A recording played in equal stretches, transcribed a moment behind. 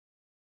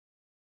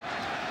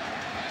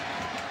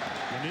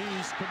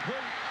knees complete.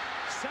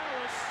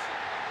 Salas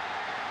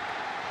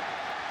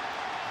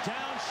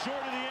down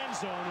short of the end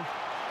zone.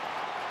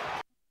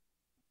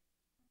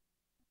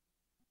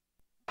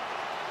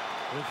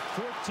 With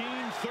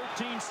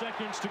 13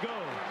 seconds to go.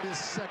 This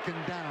second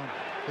down.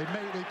 They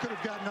could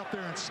have gotten up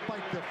there and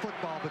spiked the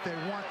football, but they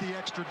want the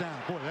extra down.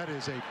 Boy, that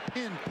is a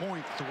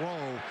pinpoint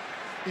throw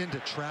into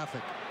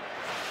traffic.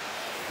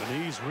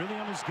 And he's really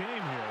on his game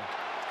here.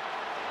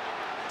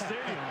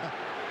 Stadium.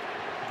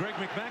 Greg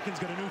McMackin's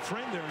got a new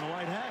friend there in the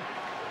white hat.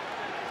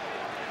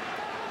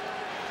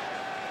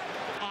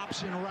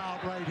 Option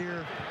route right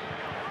here.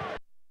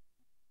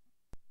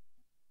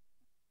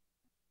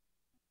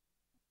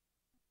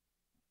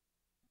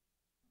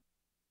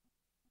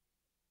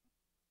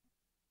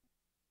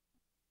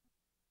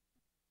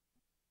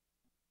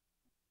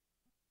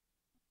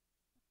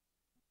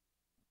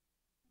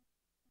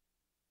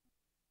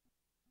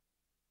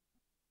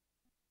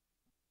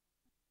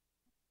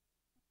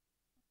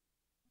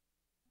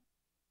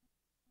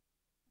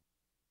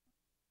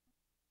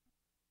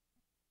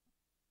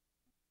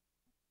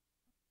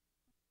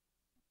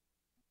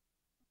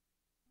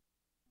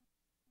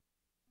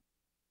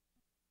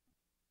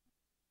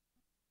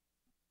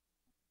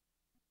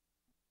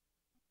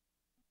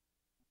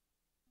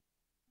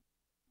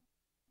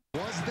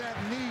 Was that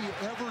knee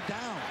ever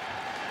down?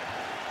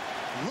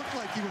 Looked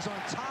like he was on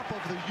top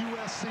of the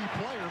USC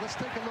player. Let's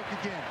take a look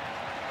again.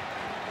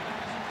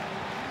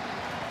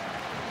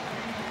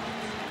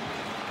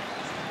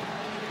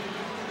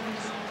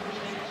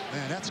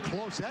 Man, that's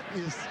close. That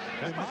is,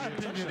 in my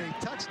opinion,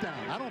 a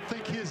touchdown. I don't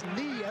think his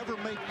knee ever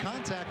made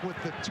contact with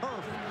the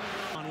turf.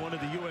 On one of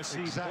the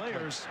USC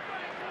players,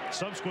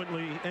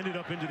 subsequently ended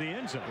up into the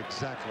end zone.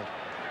 Exactly.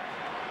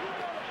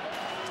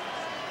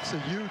 It's a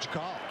huge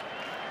call.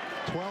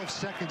 12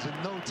 seconds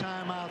and no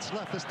timeouts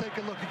left. Let's take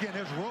a look again.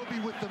 There's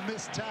Roby with the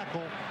missed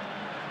tackle.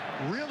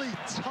 Really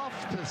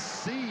tough to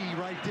see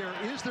right there.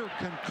 Is there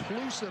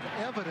conclusive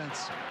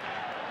evidence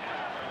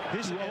to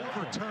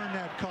overturn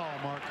that call,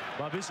 Mark?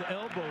 Bob, his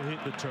elbow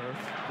hit the turf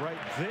right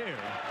there.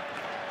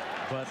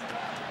 But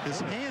his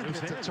hand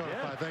hit the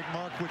turf, I think,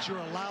 Mark, which you're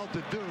allowed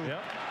to do.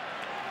 Yep.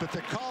 But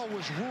the call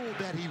was ruled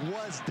that he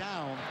was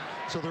down,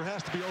 so there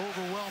has to be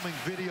overwhelming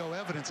video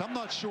evidence. I'm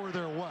not sure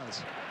there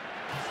was.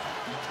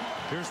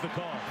 Here's the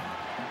call.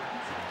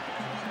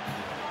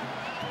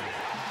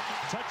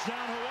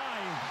 Touchdown,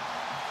 Hawaii.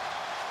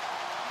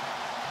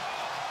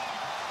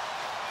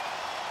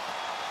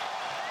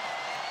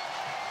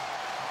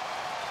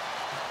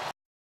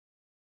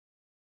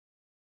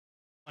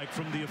 Like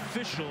from the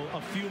official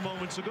a few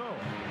moments ago.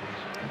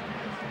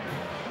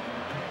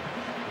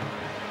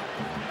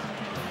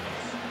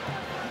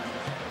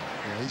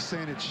 Yeah, he's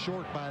saying it's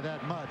short by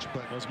that much,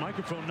 but his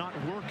microphone not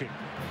working.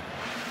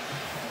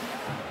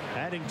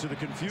 Adding to the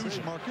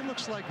confusion. Mark, it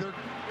looks like their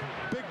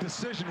big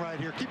decision right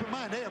here. Keep in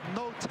mind, they have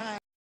no time.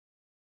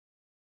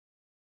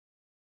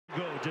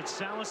 Go. Did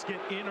Salas get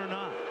in or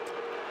not?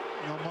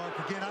 You know, Mark,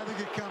 again, I think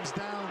it comes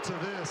down to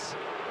this.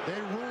 They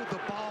ruled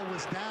the ball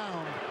was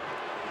down.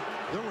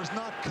 There was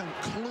not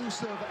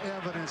conclusive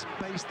evidence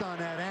based on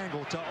that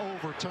angle to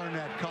overturn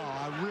that call.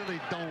 I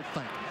really don't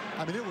think.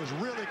 I mean, it was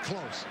really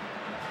close.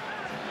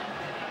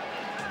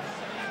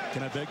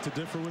 Can I beg to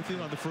differ with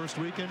you on the first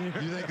weekend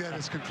here? You think that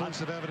is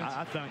conclusive evidence?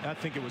 I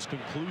think it was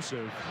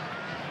conclusive,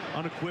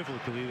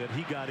 unequivocally, that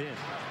he got in.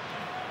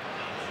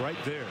 Right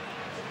there.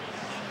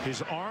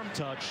 His arm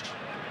touched.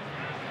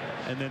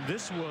 And then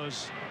this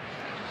was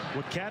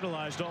what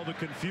catalyzed all the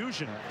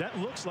confusion. That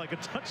looks like a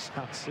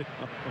touchdown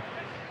signal.